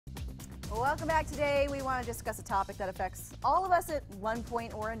Welcome back. Today we want to discuss a topic that affects all of us at one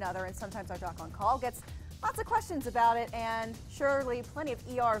point or another, and sometimes our doc on call gets lots of questions about it and surely plenty of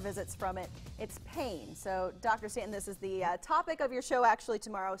ER visits from it. It's pain. So Dr. Stanton, this is the topic of your show actually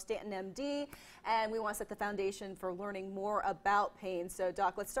tomorrow, Stanton MD, and we want to set the foundation for learning more about pain. So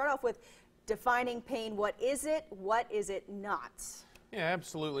Doc, let's start off with defining pain. What is it not? Yeah,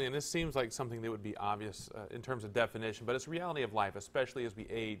 absolutely, and this seems like something that would be obvious in terms of definition, but it's a reality of life, especially as we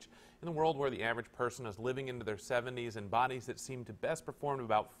age. In a world where the average person is living into their 70s and bodies that seem to best perform at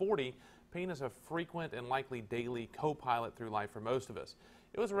about 40, pain is a frequent and likely daily co-pilot through life for most of us.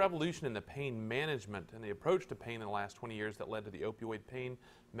 It was a revolution in the pain management and the approach to pain in the last 20 years that led to the opioid pain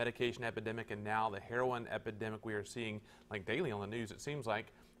medication epidemic and now the heroin epidemic we are seeing like daily on the news. It seems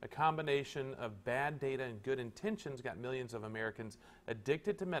like a combination of bad data and good intentions got millions of Americans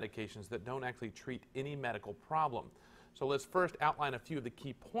addicted to medications that don't actually treat any medical problem. So let's first outline a few of the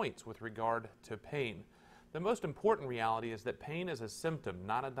key points with regard to pain. The most important reality is that pain is a symptom,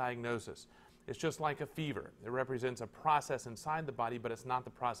 not a diagnosis. It's just like a fever. It represents a process inside the body, but it's not the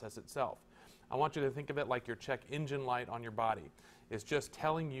process itself. I want you to think of it like your check engine light on your body. It's just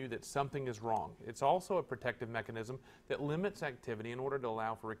telling you that something is wrong. It's also a protective mechanism that limits activity in order to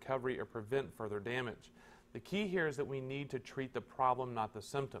allow for recovery or prevent further damage. The key here is that we need to treat the problem, not the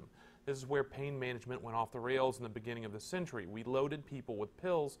symptom. This is where pain management went off the rails in the beginning of the century. We loaded people with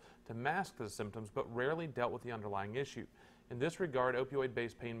pills to mask the symptoms, but rarely dealt with the underlying issue. In this regard,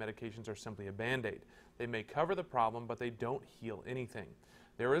 opioid-based pain medications are simply a Band-Aid. They may cover the problem, but they don't heal anything.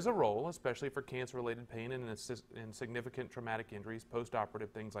 There is a role, especially for cancer-related pain and significant traumatic injuries, post-operative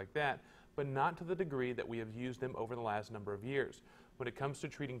things like that, but not to the degree that we have used them over the last number of years. When it comes to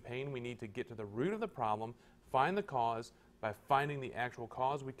treating pain, we need to get to the root of the problem, find the cause. By finding the actual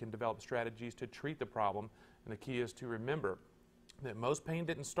cause, we can develop strategies to treat the problem, and the key is to remember that most pain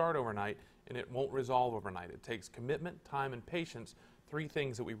didn't start overnight and it won't resolve overnight. It takes commitment, time, and patience. Three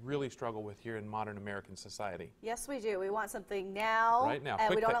things that we really struggle with here in modern American society. Yes, we do. We want something now. Right now.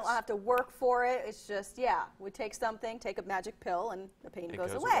 And we don't fix. have to work for it. It's just, yeah, we take something, take a magic pill, and the pain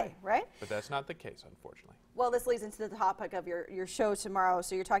goes away, right? But that's not the case, unfortunately. Well, this leads into the topic of your show tomorrow.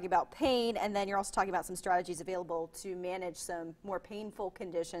 So you're talking about pain, and then you're also talking about some strategies available to manage some more painful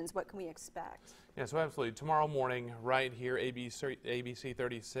conditions. What can we expect? Yeah, so absolutely. Tomorrow morning, right here, ABC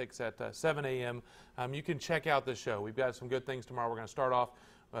 36 at 7 a.m., you can check out the show. We've got some good things tomorrow. We're going to start off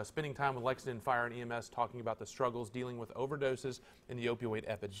spending time with Lexington Fire and EMS talking about the struggles dealing with overdoses in the opioid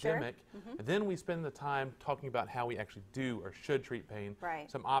epidemic. Sure. And then we spend the time talking about how we actually do or should treat pain.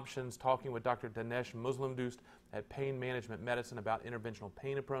 Right. Some options, talking with Dr. Dinesh Muslimdost at Pain Management Medicine about interventional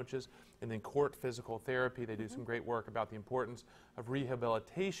pain approaches. And then Court Physical Therapy. They do some great work about the importance of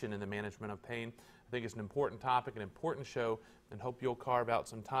rehabilitation in the management of pain. I think it's an important topic, an important show, and hope you'll carve out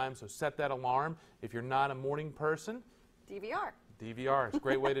some time. So set that alarm. If you're not a morning person, DVR. DVR is a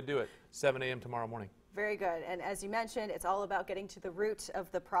great way to do it. 7 a.m. tomorrow morning. Very good. And as you mentioned, it's all about getting to the root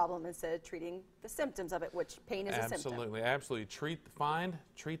of the problem instead of treating the symptoms of it, which pain is a symptom. Absolutely, absolutely. Treat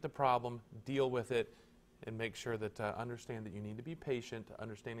the problem, deal with it, and make sure that understand that you need to be patient,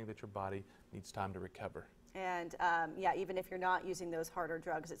 understanding that your body needs time to recover. And yeah, even if you're not using those harder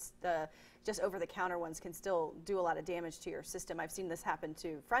drugs, it's the just over-the-counter ones can still do a lot of damage to your system. I've seen this happen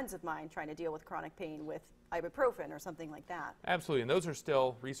to friends of mine trying to deal with chronic pain with ibuprofen or something like that. Absolutely, and those are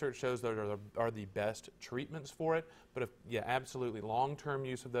still, research shows that are the best treatments for it, but yeah, absolutely, long-term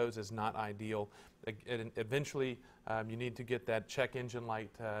use of those is not ideal. And eventually, you need to get that check engine light,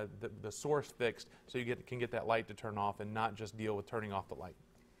 the source fixed, so you can get that light to turn off and not just deal with turning off the light.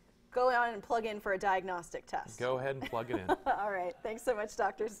 Go on and plug in for a diagnostic test. Go ahead and plug it in. All right. Thanks so much,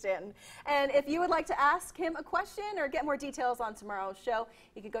 Dr. Stanton. And if you would like to ask him a question or get more details on tomorrow's show,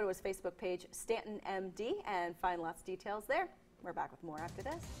 you can go to his Facebook page, Stanton MD, and find lots of details there. We're back with more after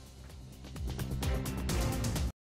this.